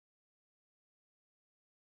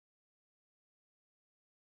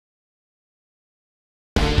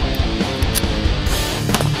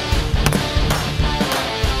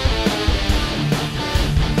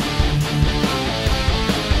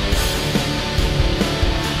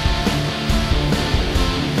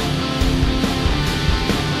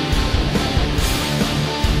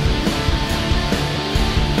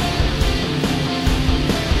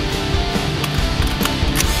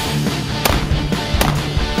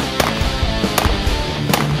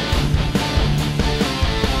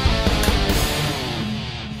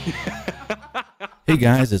Hey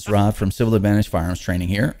guys, it's Rod from Civil Advantage Firearms Training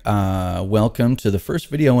here. Welcome to the first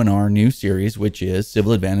video in our new series, which is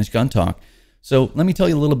Civil Advantage Gun Talk. So let me tell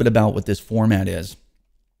you a little bit about what this format is.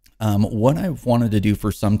 What I've wanted to do for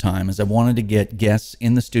some time is I've wanted to get guests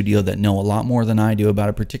in the studio that know a lot more than I do about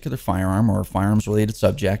a particular firearm or a firearms related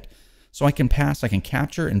subject, so I can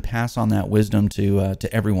capture and pass on that wisdom to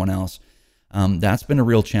everyone else. That's been a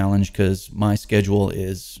real challenge because my schedule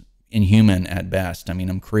is inhuman at best. I mean,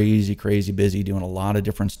 I'm crazy busy doing a lot of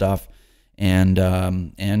different stuff, and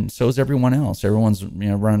so is everyone else. Everyone's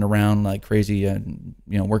running around like crazy,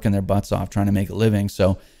 working their butts off trying to make a living.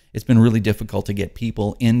 So it's been really difficult to get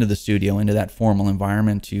people into the studio, into that formal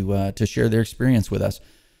environment to share their experience with us.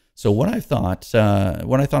 So what I thought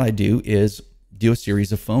I'd do is do a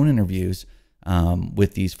series of phone interviews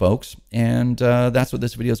with these folks, and that's what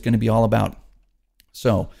this video is going to be all about.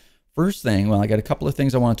 So first thing, well, I got a couple of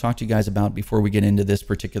things I want to talk to you guys about before we get into this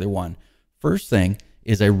particular one. First thing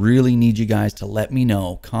is I really need you guys to let me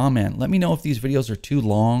know, comment, let me know if these videos are too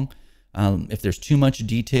long, if there's too much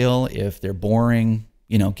detail, if they're boring,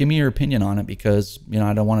 give me your opinion on it, because,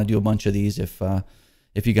 I don't want to do a bunch of these if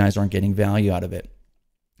you guys aren't getting value out of it.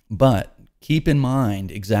 But keep in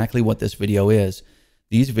mind exactly what this video is.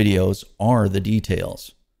 These videos are the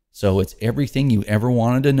details. So it's everything you ever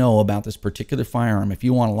wanted to know about this particular firearm. If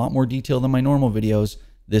you want a lot more detail than my normal videos,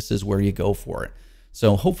 this is where you go for it.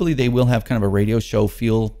 So hopefully they will have kind of a radio show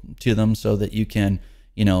feel to them, so that you can,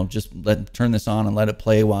 just turn this on and let it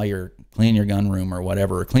play while you're cleaning your gun room or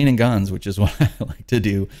whatever, or cleaning guns, which is what I like to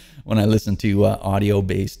do when I listen to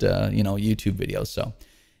audio-based, YouTube videos. So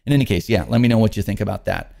in any case, yeah, let me know what you think about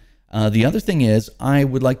that. The other thing is I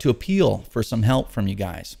would like to appeal for some help from you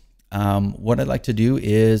guys. What I'd like to do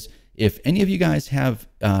is, if any of you guys have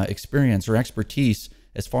experience or expertise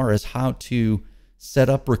as far as how to set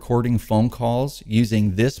up recording phone calls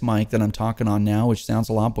using this mic that I'm talking on now, which sounds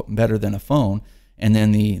a lot better than a phone, and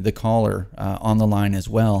then the caller on the line as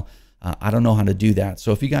well, I don't know how to do that.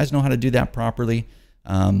 So if you guys know how to do that properly,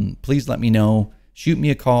 please let me know. Shoot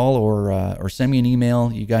me a call or send me an email.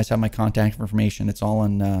 You guys have my contact information. It's all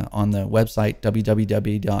on the website,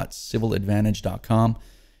 www.civiladvantage.com.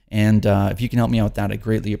 And if you can help me out with that, I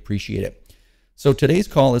greatly appreciate it. So today's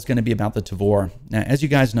call is going to be about the Tavor. Now, as you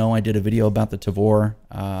guys know, I did a video about the Tavor.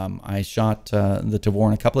 I shot the Tavor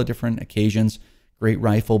on a couple of different occasions. Great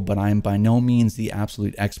rifle, but I'm by no means the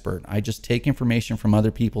absolute expert. I just take information from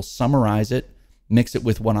other people, summarize it, mix it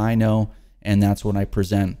with what I know, and that's what I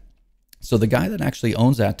present. So the guy that actually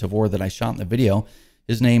owns that Tavor that I shot in the video,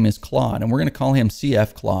 his name is Claude, and we're going to call him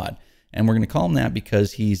CF Claude. And we're going to call him that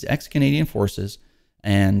because he's ex-Canadian Forces,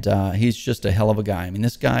 and he's just a hell of a guy. I mean,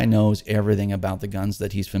 this guy knows everything about the guns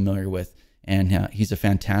that he's familiar with, and he's a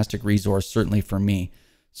fantastic resource, certainly for me.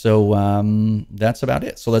 So that's about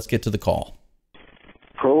it. So let's get to the call.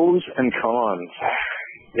 Pros and cons.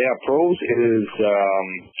 Yeah, pros is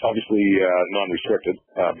obviously non-restricted,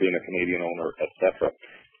 being a Canadian owner, etc.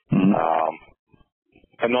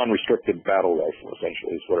 A non-restricted battle rifle,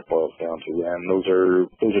 essentially, is what it boils down to, and those are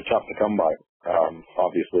tough to come by,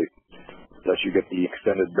 obviously. Unless you get the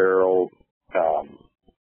extended barrel, or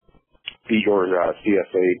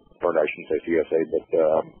CSA, or I shouldn't say CSA, but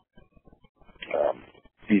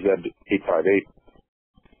BZ858,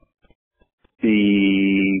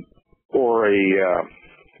 or an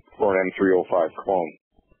M305 clone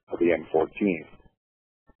of the M14.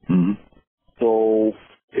 So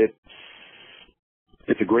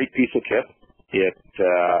it's a great piece of kit.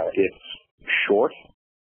 It's short.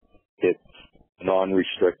 It's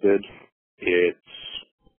non-restricted. It's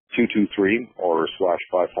 223 or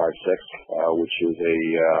 /556, which is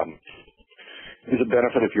a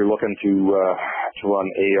benefit if you're looking to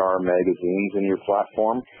run AR magazines in your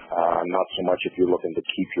platform. Not so much if you're looking to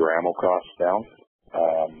keep your ammo costs down.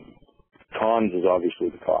 Cons is obviously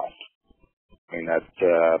the cost. I mean, that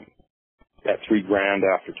 $3,000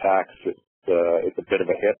 after tax, it's a bit of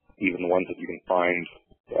a hit. Even the ones that you can find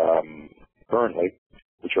currently,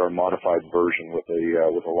 which are a modified version with a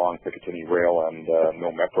long Picatinny rail and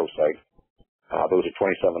no Metro sight. Those are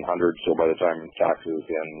 $2,700. So by the time taxes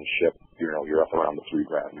and ship, you're up around the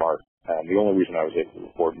 $3,000 mark. The only reason I was able to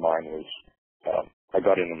record mine was I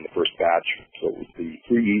got in the first batch, so it was the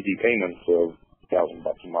 3 easy payments of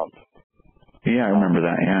 $1,000 a month. Yeah, I remember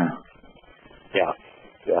that. Yeah. Yeah.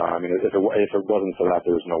 I mean, if it wasn't for that,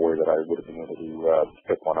 there was no way that I would have been able to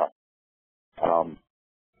pick one up.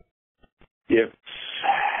 If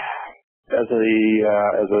as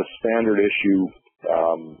a standard issue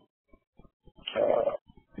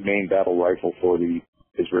main battle rifle for the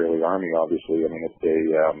Israeli army, obviously, I mean,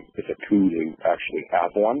 it's a coup to actually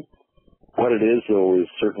have one. What it is, though, is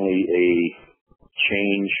certainly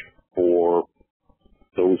change for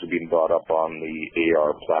those who've been brought up on the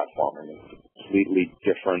AR platform. I mean, it's a completely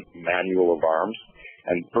different manual of arms,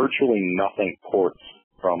 and virtually nothing ports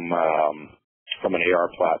from an AR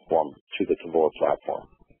platform to the Tavor platform.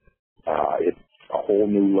 It's a whole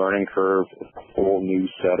new learning curve. It's a whole new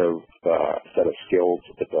set of skills.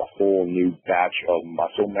 It's a whole new batch of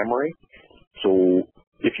muscle memory. So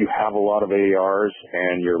if you have a lot of ARs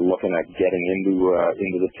and you're looking at getting into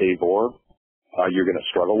the Tavor, you're going to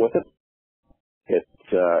struggle with it.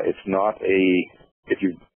 It's not if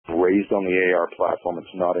you've raised on the AR platform,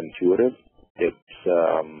 it's not intuitive. It's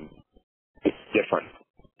different,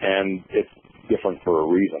 and it's different for a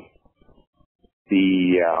reason.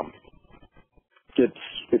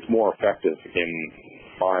 It's more effective in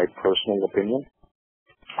my personal opinion.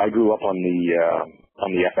 I grew up on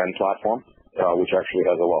the FN platform, which actually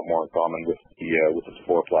has a lot more in common with the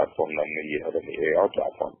Tavor platform than the AR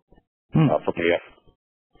platform. From the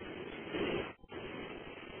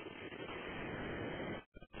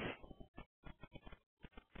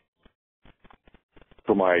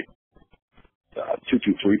For my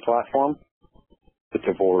 223 platform, the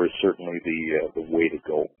Tavor is certainly the way to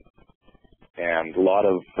go. And a lot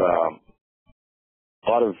of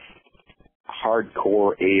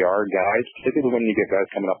hardcore AR guys, particularly when you get guys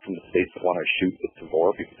coming up from the States that want to shoot the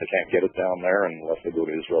Tavor because they can't get it down there, and unless they go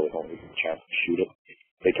to Israel, they don't have a chance to shoot it.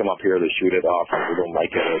 They come up here, they shoot it off, and they don't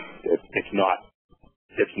like it.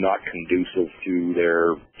 It's not conducive to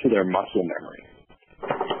their muscle memory.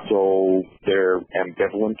 So they're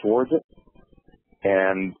ambivalent towards it,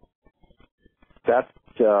 and that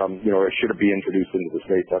should it be introduced into the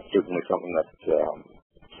States, that's certainly something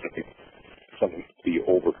something to be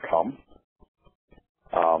overcome.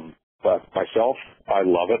 But myself, I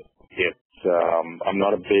love it. I'm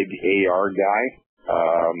not a big AR guy.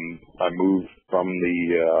 I moved from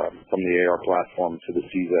the AR platform to the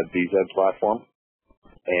CZ/BZ platform,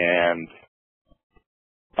 and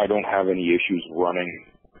I don't have any issues running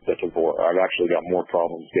the Tavor. I've actually got more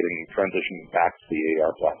problems transitioning back to the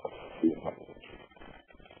AR platform.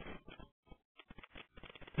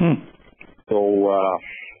 So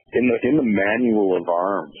in the manual of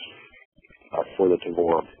arms for the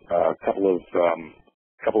Tavor, a couple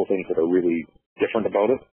of things that are really different about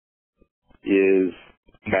it is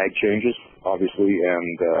mag changes, obviously,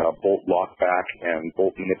 and bolt lockback and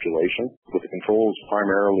bolt manipulation, with the controls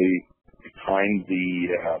primarily behind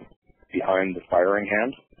the firing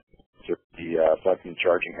hand, so aside from the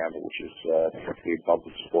charging handle, which is directly above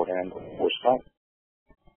the support hand or force stop.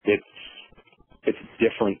 It's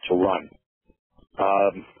different to run.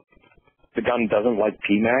 The gun doesn't like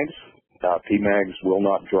PMags. PMags will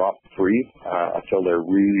not drop free until they're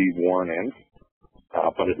really worn in,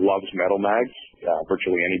 but it loves metal mags.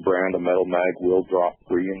 Virtually any brand of metal mag will drop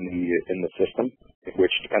free in the system,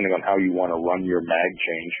 which, depending on how you want to run your mag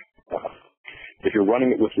change, if you're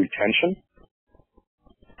running it with retention,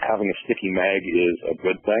 having a sticky mag is a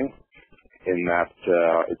good thing in that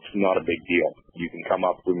it's not a big deal. You can come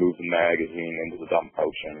up, remove the magazine into the dump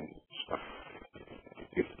pouch, and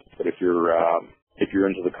but if you're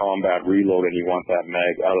into the combat reload and you want that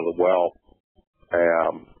mag out of the well,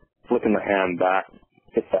 flipping the hand back,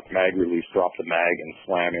 hit that mag release, drop the mag, and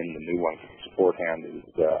slam in the new one. The support hand is,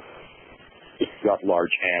 if you've got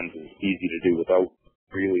large hands, is easy to do without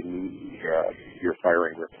really losing your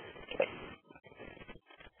firing grip.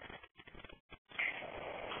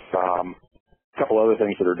 A couple other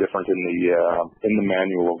things that are different in the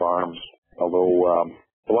manual of arms, although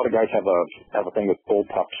a lot of guys have a thing with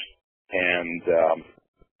bullpups and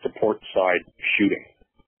support side shooting.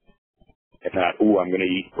 And that, I'm going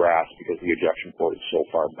to eat grass because the ejection port is so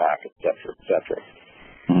far back, et cetera, et cetera.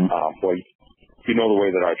 Well, you know the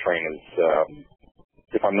way that I train is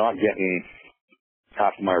if I'm not getting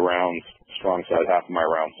half of my rounds strong side, half of my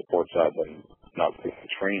rounds support side, then I'm not getting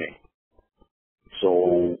training.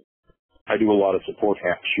 So I do a lot of support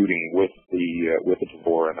shooting with the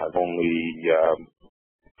Tavor, and I've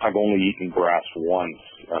only eaten grass once,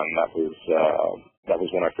 and that was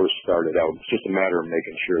when I first started out. It's just a matter of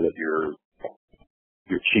making sure that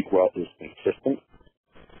your cheek welt is consistent,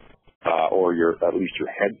 or at least your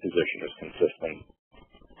head position is consistent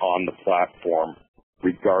on the platform,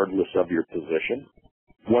 regardless of your position.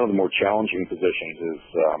 One of the more challenging positions is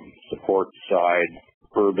support side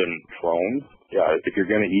urban prone. If you're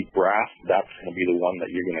going to eat grass, that's going to be the one that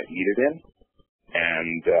you're going to eat it in.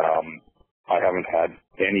 And I haven't had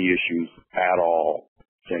any issues at all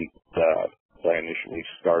since I initially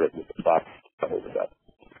started with the platform over that.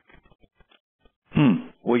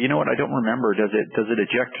 Well, you know what? I don't remember. Does it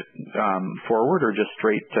eject forward or just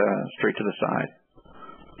straight to the side?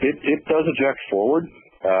 It does eject forward.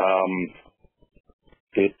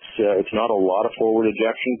 It's not a lot of forward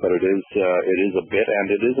ejection, but it is a bit,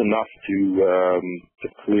 and it is enough to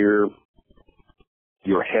clear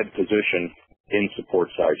your head position in support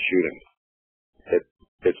side shooting.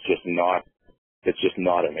 It's just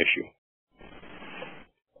not an issue.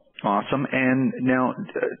 Awesome. And now,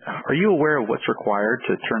 are you aware of what's required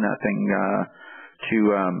to turn that thing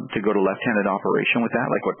to go to left-handed operation with that?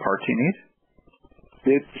 Like what parts you need?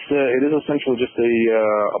 It is essentially just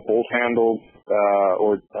a bolt handle,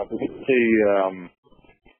 or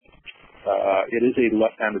it is a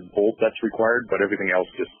left-handed bolt that's required, but everything else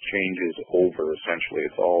just changes over. Essentially,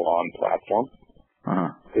 it's all on platform.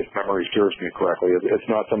 If memory serves me correctly, it's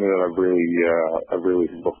not something that I've really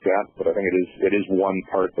looked at, but I think it is one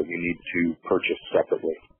part that you need to purchase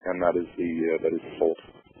separately, and that is the bolt.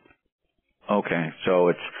 Okay, so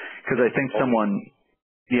it's because I think someone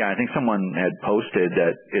had posted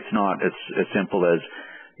that it's not as simple as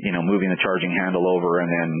moving the charging handle over and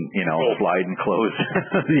then slide and close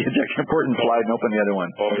the ejection port and slide and open the other one.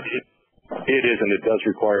 It is, and it does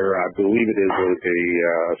require, I believe it is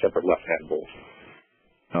a separate left-hand bolt.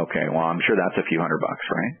 Okay, well, I'm sure that's a few $100,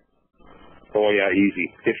 right? Oh yeah, easy.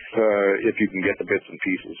 If you can get the bits and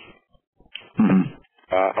pieces. Mm-hmm.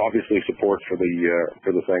 Obviously, support for the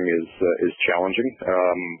thing is challenging.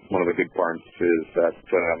 One of the big parts is that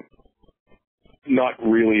not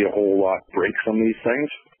really a whole lot breaks on these things,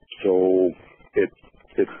 so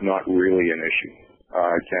it's not really an issue.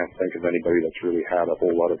 I can't think of anybody that's really had a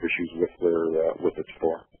whole lot of issues with its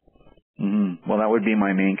bore. Mm-hmm. Well, that would be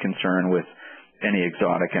my main concern with any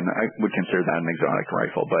exotic, and I would consider that an exotic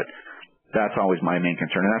rifle, but that's always my main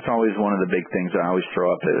concern, and that's always one of the big things that I always throw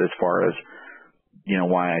up as far as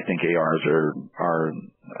why I think ARs are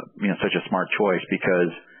such a smart choice, because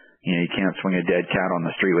you can't swing a dead cat on the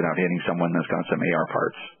street without hitting someone that's got some AR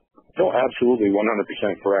parts. No, absolutely, 100%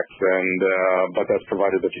 correct, and but that's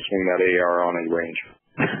provided that you swing that AR on a range.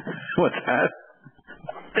 What's that?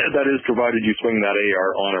 That is provided you swing that AR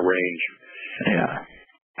on a range. Yeah.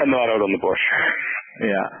 And not out on the bush.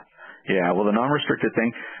 Yeah. Well, the non-restricted thing.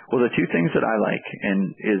 Well, the two things that I like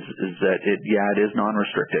is that it is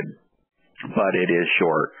non-restricted, but it is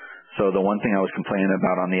short. So the one thing I was complaining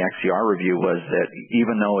about on the XCR review was that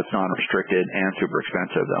even though it's non-restricted and super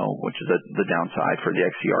expensive, though, which is the downside for the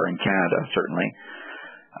XCR in Canada certainly,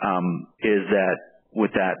 is that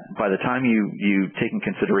with that, by the time you take in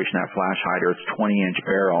consideration that flash hider, it's 20-inch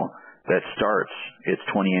barrel that starts, it's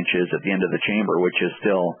 20 inches at the end of the chamber, which is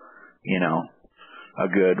still, a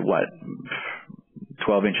good,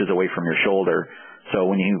 12 inches away from your shoulder. So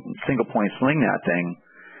when you single point sling that thing,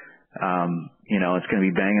 it's going to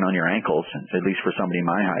be banging on your ankles, at least for somebody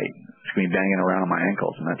my height. It's going to be banging around on my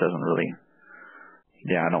ankles, and that doesn't really,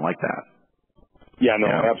 I don't like that. Yeah, no,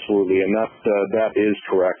 absolutely, and that is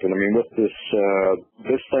correct. And I mean, with this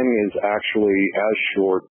thing is actually as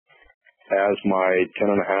short as my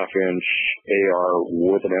 10.5-inch AR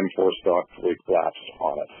with an M4 stock fully collapsed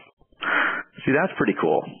on it. See, that's pretty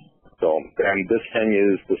cool. So, and this thing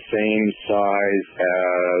is the same size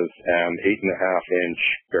as an 8.5-inch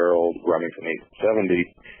barreled Remington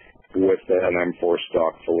 870 with an M4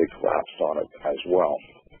 stock fully collapsed on it as well.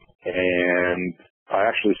 And I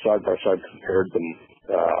actually side by side compared them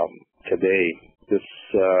today.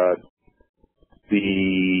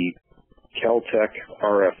 The Kel-Tec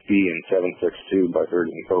RFB in 7.62 by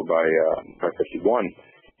 51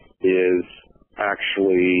 is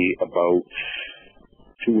actually about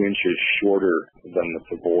 2 inches shorter than the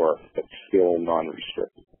Tavor, but still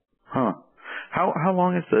non-restricted. Huh. How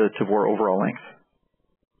long is the Tavor overall length?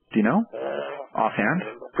 Do you know? Offhand?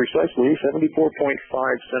 Precisely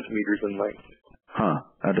 74.5 centimeters in length. Huh.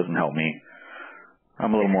 That doesn't help me.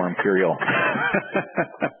 I'm a little more imperial.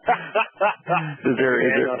 Is there?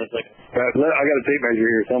 I got a tape measure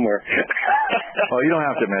here somewhere. Oh, you don't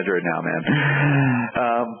have to measure it now, man.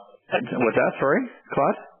 What's that? Sorry,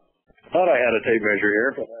 Claude? Thought I had a tape measure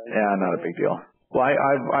here. But yeah, not a big deal. Well,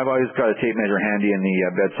 I've always got a tape measure handy in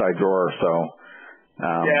the bedside drawer, so.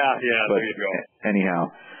 There you go.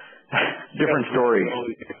 Anyhow, different story.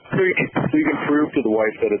 So you can prove to the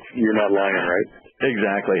wife that you're not lying, right?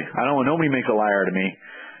 Exactly. I don't. Nobody makes a liar to me,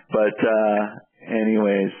 but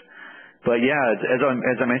anyways. But yeah,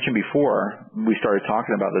 as I mentioned before, we started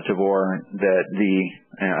talking about the Tavor. That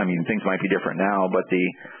things might be different now, but the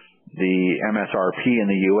MSRP in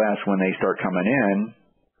the U.S. when they start coming in,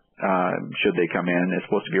 should they come in, is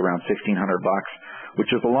supposed to be around $1,600,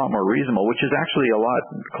 which is a lot more reasonable. Which is actually a lot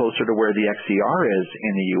closer to where the XCR is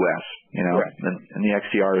in the U.S. Right. And the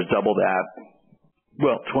XCR is double that.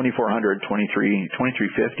 Well, $2,400, $2,350,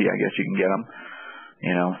 I guess you can get them.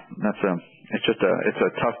 You know, it's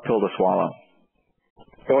a tough pill to swallow.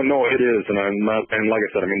 Oh no, it is, and like I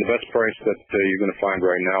said, I mean the best price that you're going to find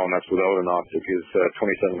right now, and that's without an optic, is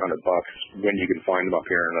 $2,700 when you can find them up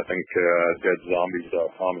here. And I think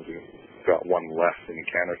DeadZombies.com has got one left in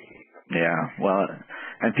Canada. Yeah, well,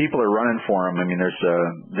 and people are running for them. I mean,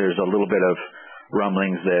 there's a little bit of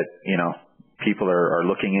rumblings that, you know, people are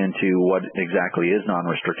looking into what exactly is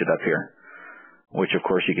non-restricted up here, which of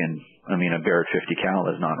course you can, I mean, a Barrett 50 cal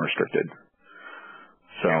is non-restricted.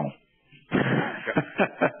 So,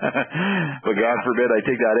 but God forbid I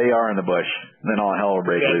take that AR in the bush, then all hell will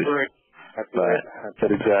break loose. Right. That's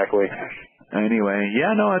it exactly. Anyway,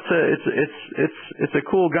 yeah, no, it's a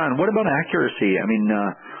cool gun. What about accuracy? I mean,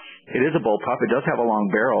 it is a bullpup. It does have a long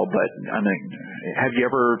barrel, but I mean, have you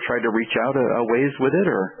ever tried to reach out a ways with it,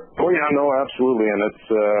 or? Oh yeah, no, absolutely, and it's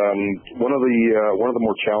one of the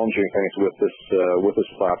more challenging things with this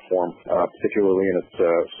platform, particularly in its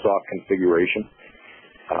stock configuration.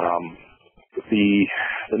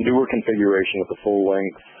 The newer configuration with the full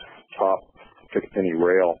length top Picatinny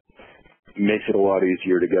rail makes it a lot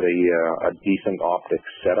easier to get a decent optic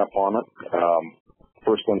setup on it.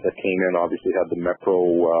 First ones that came in obviously had the Mepro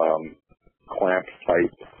clamp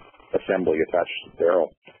type assembly attached to the barrel,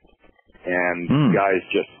 and guys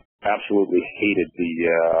just absolutely hated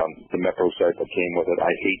the Mepro sight that came with it.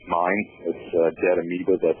 I hate mine. It's a dead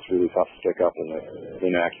amoeba that's really tough to pick up and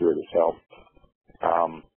inaccurate as hell.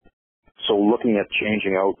 So looking at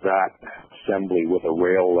changing out that assembly with a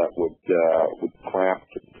rail that would clamp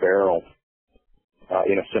to the barrel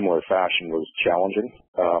in a similar fashion was challenging.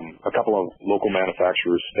 A couple of local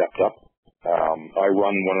manufacturers stepped up. I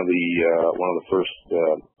run one of the first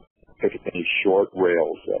Picatinny short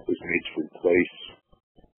rails that was made to replace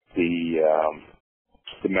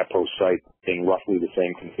the Mepro sight in roughly the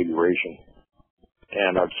same configuration,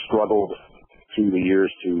 and I've struggled through the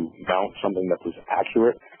years to mount something that was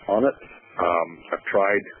accurate on it. I've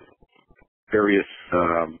tried various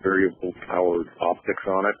variable powered optics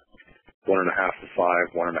on it. 1.5 to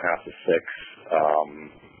 5, 1.5 to 6,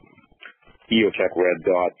 EOTech red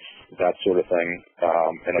dots, that sort of thing.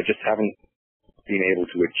 And I just haven't been able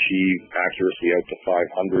to achieve accuracy out to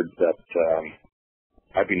 500 that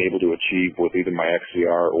I've been able to achieve with either my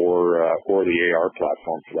XCR or the AR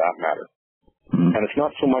platform for that matter. And it's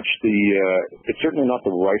not so much it's certainly not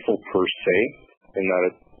the rifle per se, in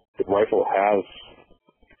that the rifle has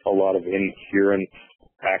a lot of inherent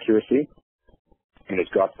accuracy. And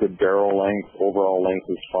it's got good barrel length. Overall length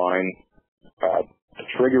is fine. The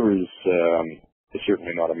trigger is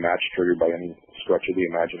certainly not a match trigger by any stretch of the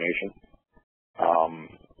imagination.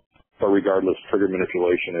 But regardless, trigger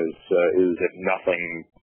manipulation is at nothing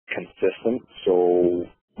consistent. So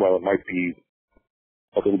while it might be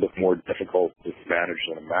a little bit more difficult to manage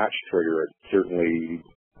than a match trigger, it's certainly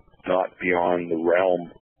not beyond the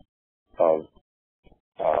realm of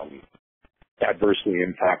adversely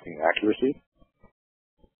impacting accuracy.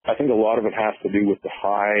 I think a lot of it has to do with the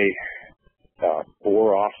high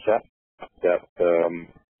bore offset that,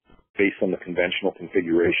 based on the conventional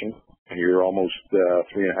configuration, and you're almost 3.5,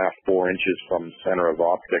 4 inches from center of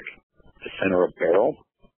optic to center of barrel,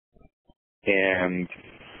 and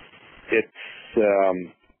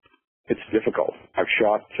it's difficult. I've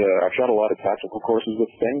shot a lot of tactical courses with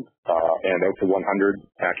Sting, and out to 100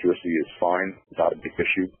 accuracy is fine, not a big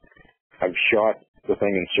issue. I've shot the thing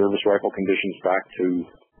in service rifle conditions back to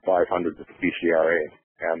 500 with the BCRA,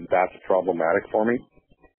 and that's problematic for me.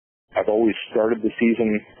 I've always started the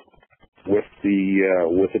season with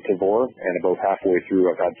the Tavor, and about halfway through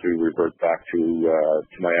I've had to revert back to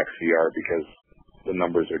my XCR because the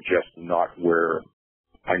numbers are just not where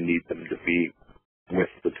I need them to be with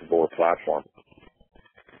the Tavor platform.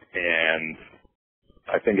 And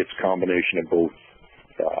I think it's a combination of both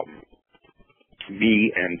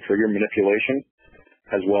me and trigger manipulation,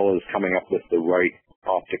 as well as coming up with the right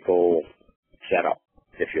optical setup,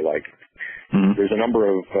 if you like. There's a number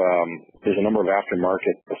of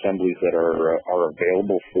aftermarket assemblies that are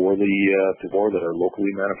available for the Tavor that are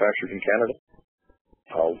locally manufactured in Canada.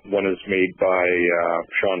 One is made by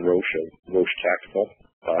Sean Roche of Roche Tactical.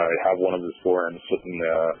 I have one of his four and sitting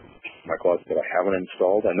in my closet that I haven't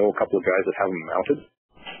installed. I know a couple of guys that have them mounted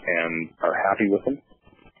and are happy with them.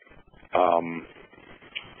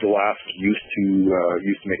 Glass used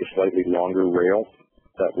to make a slightly longer rail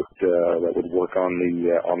that would work on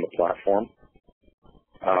the platform,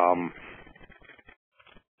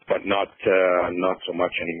 but not so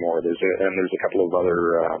much anymore. There's a couple of other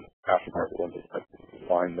aftermarket ones that I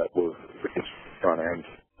find that were front end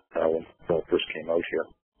when it first came out here.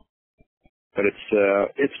 But it's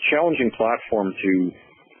a challenging platform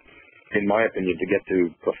in my opinion, to get to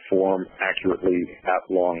perform accurately at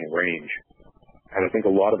long range. And I think a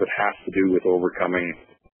lot of it has to do with overcoming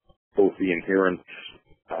both the inherent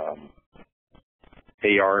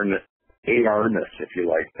ARness, if you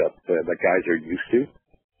like, that guys are used to.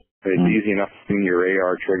 It's easy enough to tune your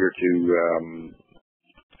AR trigger to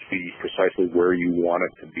be precisely where you want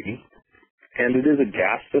it to be. And it is a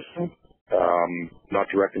gas system, not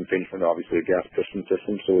direct impingement, obviously a gas piston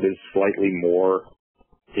system, so it is slightly more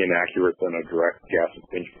inaccurate than a direct gas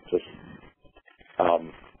impingement system.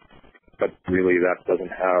 But really that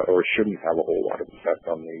doesn't have, or shouldn't have, a whole lot of effect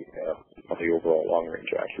on the overall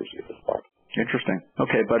long-range accuracy at this point. Interesting.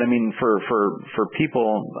 Okay, but I mean, for people,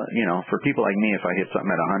 for people like me, if I hit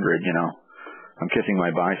something at 100, I'm kissing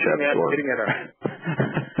my biceps.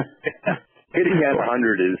 Hitting at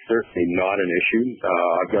 100 is certainly not an issue.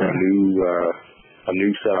 I've got a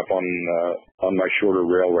new setup on my shorter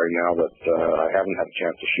rail right now that I haven't had a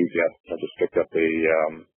chance to shoot yet. I just picked up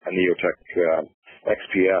a Neotech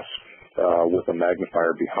XPS with a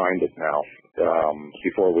magnifier behind it now.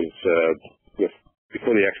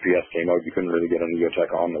 Before the XPS came out, you couldn't really get a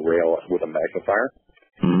Neotech on the rail with a magnifier.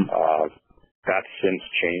 That's since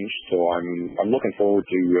changed, so I'm looking forward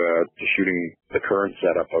to shooting the current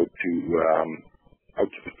setup out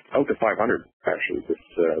to 500 actually this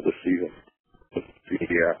season.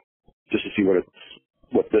 Just to see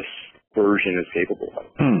what this version is capable of.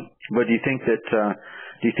 But do you think 200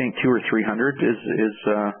 or 300 is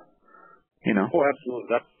Oh,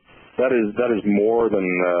 absolutely. That is more than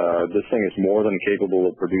this thing is more than capable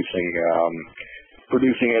of producing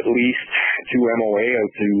at least 2 MOA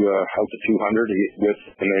out to 200 with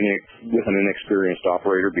an inexperienced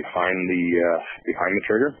operator behind the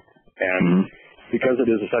trigger. And because it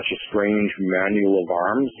is such a strange manual of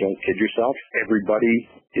arms, don't kid yourself, everybody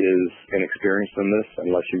is inexperienced in this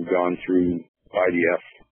unless you've gone through IDF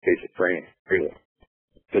basic training, really.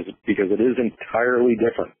 Because it is entirely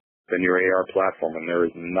different than your AR platform, and there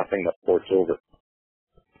is nothing that ports over.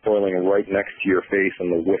 Boiling right next to your face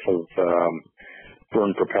and the whiff of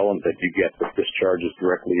burn propellant that you get that discharges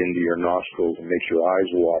directly into your nostrils and makes your eyes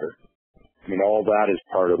water. I mean, all that is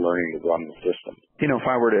part of learning to run the system. If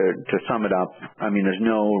I were to sum it up, I mean, there's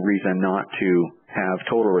no reason not to have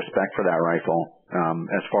total respect for that rifle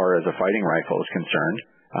as far as a fighting rifle is concerned.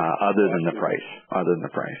 Other than the price.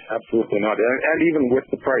 Absolutely not. And even with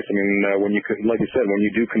the price, I mean, when you, like you said, when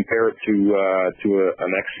you do compare it to an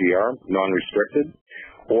XCR, non-restricted,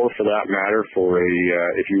 or for that matter,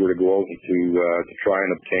 if you were to go out to try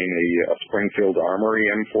and obtain a Springfield Armory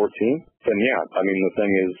M14, then yeah, I mean the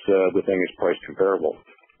thing is price comparable.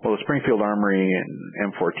 Well, the Springfield Armory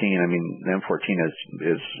and M14, I mean the M14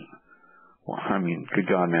 is well, I mean, good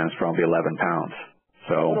God, man, it's probably 11 pounds.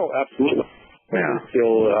 So. Oh, no, absolutely. Yeah.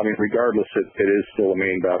 Still, I mean, regardless, it is still a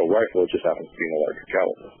main battle rifle. It just happens to be in a larger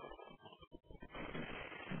caliber.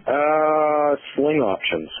 Sling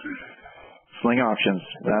options. Sling options.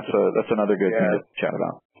 That's another good thing to chat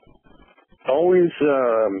about. Always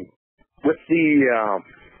with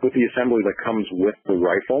the assembly that comes with the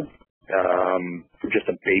rifle, just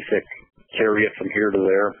a basic carry it from here to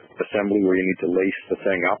there assembly where you need to lace the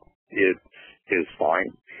thing up, it is fine.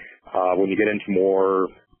 When you get into more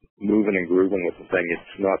moving and grooving with the thing,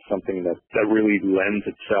 it's not something that really lends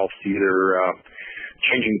itself to either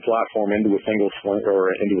changing the platform into a single sling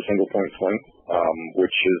or into a single point sling,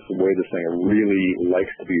 which is the way this thing really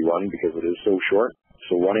likes to be run because it is so short.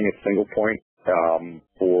 So running it single point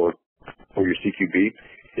for your CQB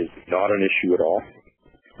is not an issue at all.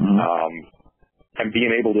 And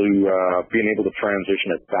being able to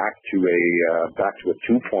transition it back to a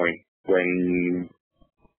 2-point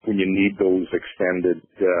when you need those extended,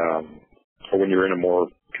 or when you're in a more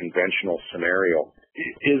conventional scenario,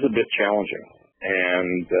 is a bit challenging.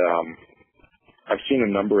 And I've seen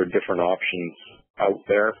a number of different options out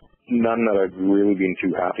there, none that I've really been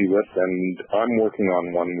too happy with, and I'm working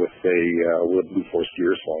on one with a Blue Force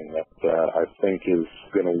gear sling that I think is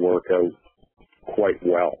going to work out quite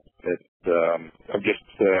well. I've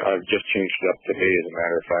just changed it up today, as a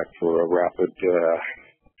matter of fact, for a rapid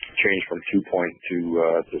change from 2-point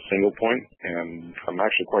to single point, and I'm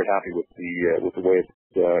actually quite happy with the way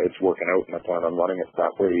it's working out, and I plan on running it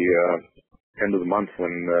that way end of the month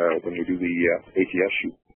when we do the ATS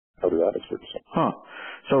shoot out of that exercise. Huh.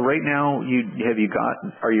 So right now,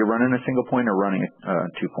 are you running a single point or running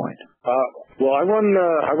a 2-point? Well, I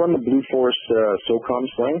run the Blue Force SOCOM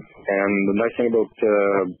sling, and the nice thing about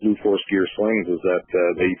Blue Force gear slings is that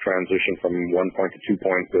they transition from 1-point to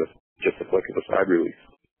 2-point with just a click of a side release.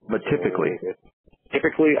 But typically,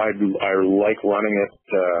 I like running it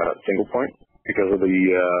single point because of the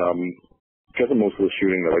most of the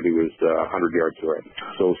shooting that I do is 100 yards away.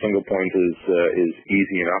 So single point is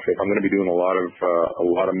easy enough. If I'm going to be doing a lot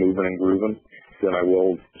of moving and grooving, then I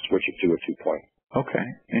will switch it to a 2-point. Okay,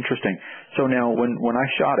 interesting. So now, when I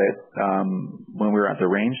shot it, when we were at the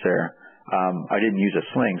range there, I didn't use a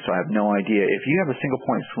sling, so I have no idea. If you have a single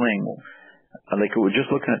point sling, like we're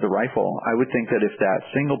just looking at the rifle, I would think that if that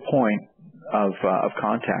single point of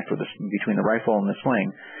contact between the rifle and the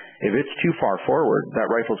sling, if it's too far forward,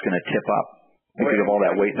 that rifle's going to tip up because of all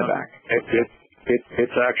that weight in the back.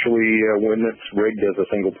 It's actually when it's rigged as a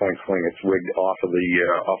single point sling, it's rigged off of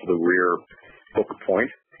the rear hook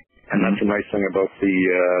point. And that's a nice thing about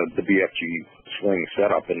the BFG sling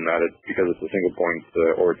setup, in that because it's a single point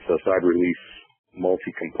or it's a side release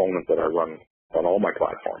multi-component that I run on all my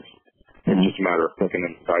platforms. It's just a matter of clicking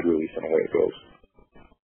in side release and away it goes.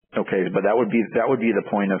 Okay, but that would be the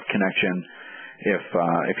point of connection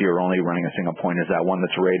if you're only running a single point. Is that one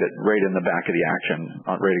that's right in the back of the action,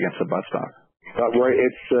 right against the buttstock? Right,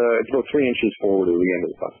 it's about 3 inches forward at the end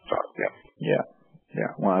of the buttstock. Yeah.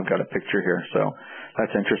 Yeah. Well, I've got a picture here, so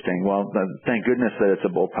that's interesting. Well, thank goodness that it's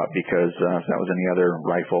a bullpup, because if that was any other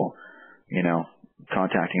rifle,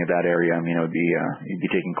 contacting at that area, I mean, it would be you'd be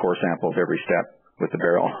taking core samples every step with the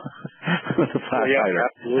barrel, with the flat yeah, hider.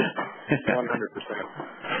 Absolutely,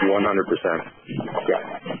 100%.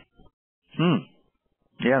 Yeah.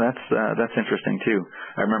 Yeah, that's interesting too.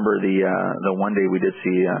 I remember the one day we did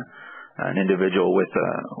see an individual with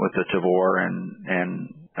a Tavor and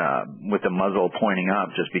with the muzzle pointing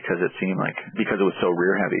up, just because it was so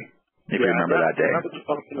rear heavy. If you remember that day.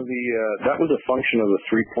 That was a function of the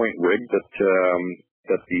 3-point rig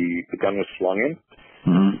that the gun was slung in.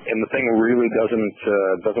 And the thing really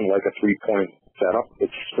doesn't like a 3-point setup.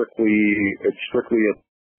 It's strictly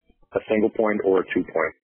a single point or a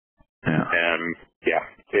 2-point. Yeah. And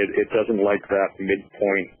it doesn't like that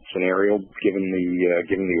midpoint scenario given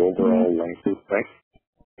the overall length of the thing.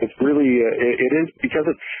 It's really it is because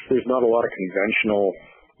there's not a lot of conventional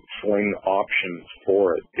sling options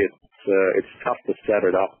for it. It's tough to set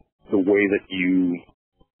it up the way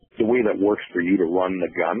that works for you to run the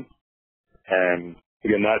gun. And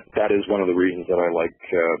again, that is one of the reasons that I like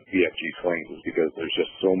BFG slings, is because there's just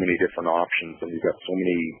so many different options, and you've got so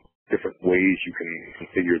many different ways you can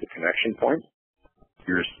configure the connection point.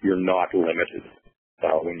 You're not limited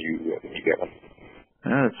when you get one.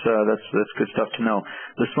 Yeah, that's good stuff to know.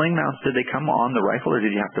 The sling mounts, did they come on the rifle, or did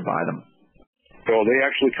you have to buy them? So they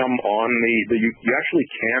actually come on you actually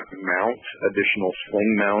can't mount additional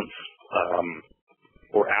sling mounts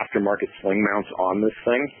or aftermarket sling mounts on this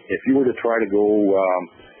thing. If you were to try to go,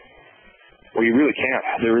 well, you really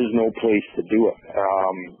can't. There is no place to do it.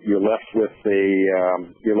 You're left with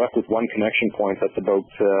one connection point that's about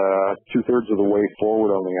 2/3 of the way forward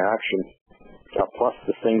on the action. Plus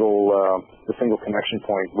the single connection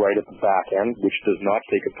point right at the back end, which does not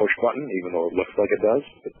take a push button, even though it looks like it does.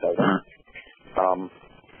 It doesn't.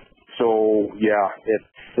 So yeah,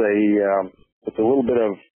 it's a little bit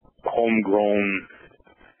of homegrown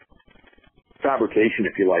fabrication,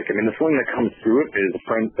 if you like. I mean, the sling that comes through it is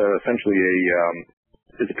essentially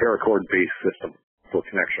a paracord-based system for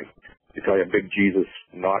connection. You tie a big Jesus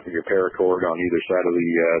knot in your paracord on either side of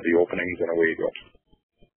the openings, and away you go.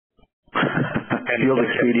 And feels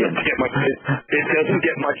expedient. It doesn't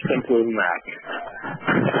get much simpler than that.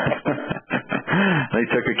 They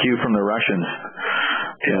took a cue from the Russians.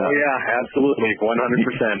 Oh yeah, absolutely, 100%.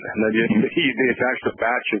 And then they attached a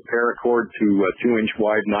batch of paracord to a 2-inch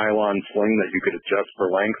wide nylon sling that you could adjust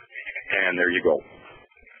for length, and there you go.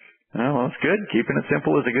 Oh, well, that's good. Keeping it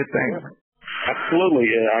simple is a good thing.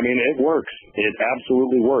 Absolutely. I mean, it works. It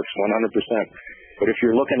absolutely works, 100%. But if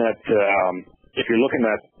you're looking at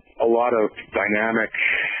a lot of dynamic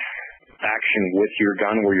action with your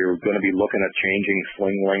gun, where you're going to be looking at changing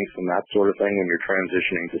sling lengths and that sort of thing when you're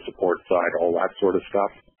transitioning to support side, all that sort of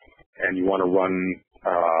stuff, and you want to run,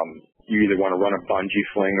 you either want to run a bungee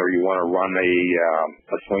sling or you want to run a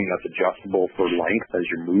sling that's adjustable for length as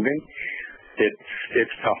you're moving,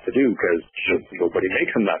 it's tough to do because nobody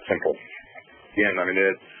makes them that simple. Again, I mean,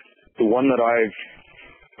 it's the one that I've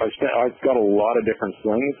got a lot of different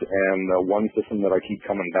slings, and one system that I keep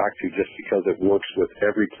coming back to just because it works with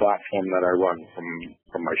every platform that I run,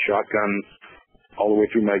 from my shotguns all the way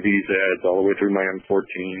through my VZs, all the way through my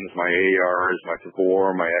M14s, my ARs, my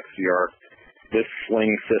Tavor, my XCR. This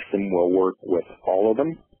sling system will work with all of them,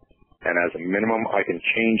 and as a minimum, I can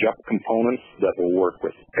change up components that will work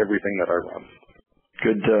with everything that I run.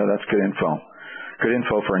 Good. That's good info. Good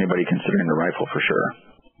info for anybody considering the rifle, for sure.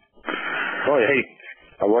 Oh, hey.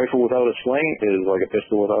 A rifle without a sling is like a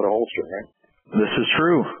pistol without a holster, right? This is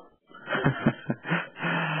true.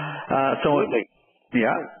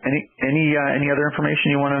 Yeah. Any other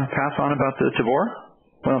information you want to pass on about the Tavor?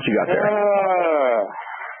 What else you got there?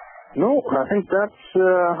 No, I think that's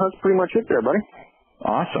pretty much it there, buddy.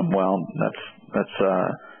 Awesome. Well,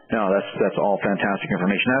 that's all fantastic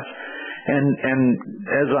information. And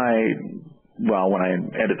when I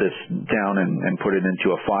edit this down and put it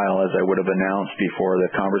into a file, as I would have announced before the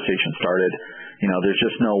conversation started, there's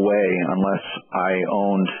just no way, unless I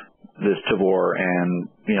owned this Tavor and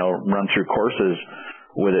run through courses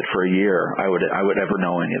with it for a year, I would ever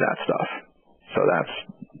know any of that stuff. So that's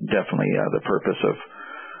definitely the purpose of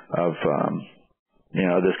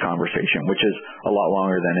this conversation, which is a lot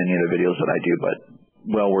longer than any of the videos that I do, but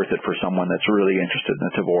well worth it for someone that's really interested in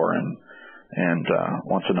the Tavor and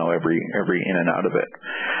wants to know every in and out of it.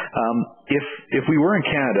 If we were in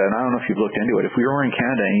Canada, and I don't know if you've looked into it, if we were in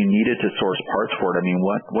Canada and you needed to source parts for it, I mean,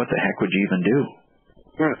 what the heck would you even do?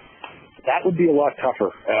 That would be a lot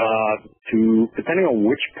tougher. Depending on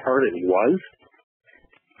which part it was.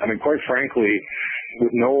 I mean, quite frankly,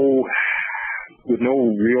 with no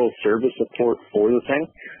real service support for the thing,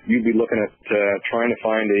 you'd be looking at trying to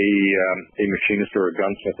find a machinist or a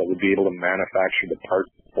gunsmith that would be able to manufacture the part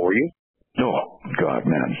for you. Oh God,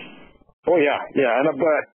 man. Oh yeah.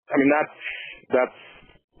 But I mean, that's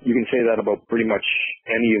you can say that about pretty much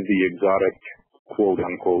any of the exotic quote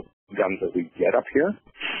unquote guns that we get up here.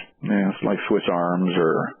 Yeah, it's like Swiss Arms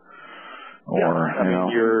or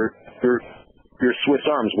your Swiss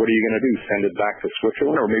Arms, what are you going to do? Send it back to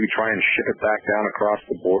Switzerland, or maybe try and ship it back down across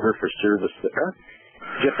the border for service there?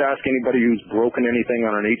 Just ask anybody who's broken anything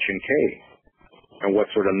on an H&K and what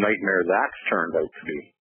sort of nightmare that's turned out to be.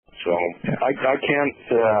 So I can't,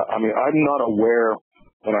 I'm not aware,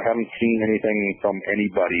 and I haven't seen anything from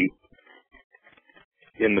anybody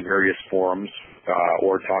in the various forums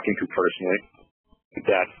or talking to personally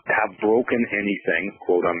that have broken anything,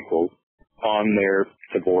 quote unquote, on their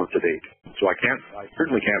Tavor to date. So I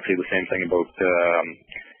certainly can't say the same thing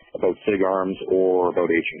about SIG arms or about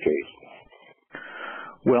H&Ks.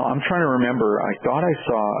 Well, I'm trying to remember. I thought I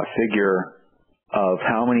saw a figure of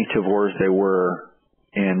how many Tavors there were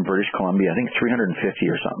in British Columbia. I think 350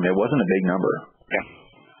 or something. It wasn't a big number. Yeah.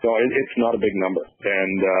 So it's not a big number.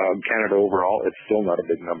 And Canada overall, it's still not a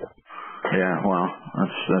big number. Yeah, well,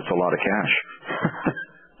 that's a lot of cash.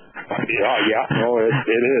 Yeah. No, it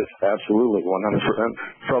is. Absolutely. 100%.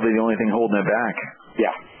 Probably the only thing holding it back.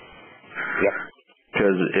 Yeah. Yep.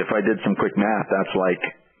 Because if I did some quick math, that's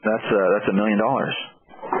 $1 million.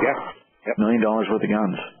 Yeah. Yep. $1 million worth of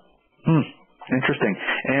guns. Interesting.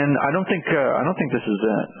 And I don't think this is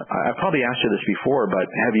I probably asked you this before, but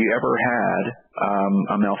have you ever had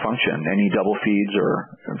a malfunction? Any double feeds or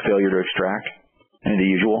failure to extract? Any of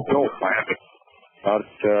the usual? No, I haven't.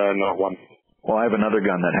 Not one. Well, I have another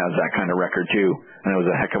gun that has that kind of record too, and it was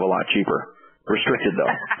a heck of a lot cheaper. Restricted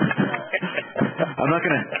though. I'm not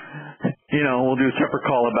gonna, we'll do a separate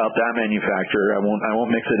call about that manufacturer. I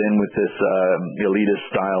won't mix it in with this elitist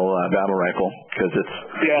style battle rifle because it's.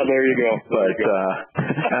 Yeah, there you go. But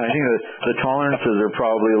I think the tolerances are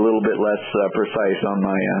probably a little bit less precise on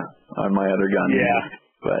my other gun. Yeah.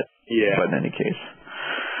 But in any case.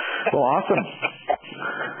 Well, awesome.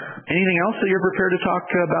 Anything else that you're prepared to talk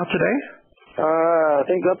about today? I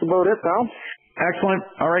think that's about it, pal. Excellent.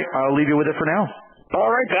 All right. I'll leave you with it for now.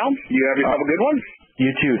 All right, pal. You have yourself a good one.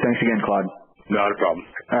 You too. Thanks again, Claude. Not a problem.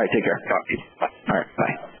 All right. Take care. Talk to you. Bye. All right.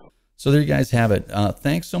 Bye. So there you guys have it.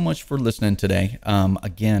 Thanks so much for listening today.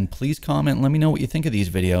 Again, please comment and let me know what you think of these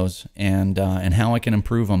videos and how I can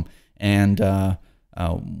improve them. And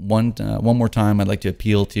one more time, I'd like to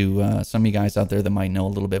appeal to some of you guys out there that might know a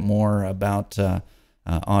little bit more about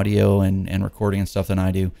audio and recording and stuff than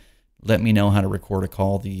I do. Let me know how to record a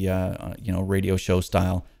call the radio show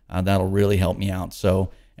style. That'll really help me out. So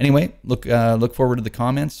anyway, look forward to the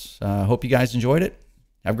comments. Hope you guys enjoyed it.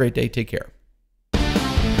 Have a great day. Take care.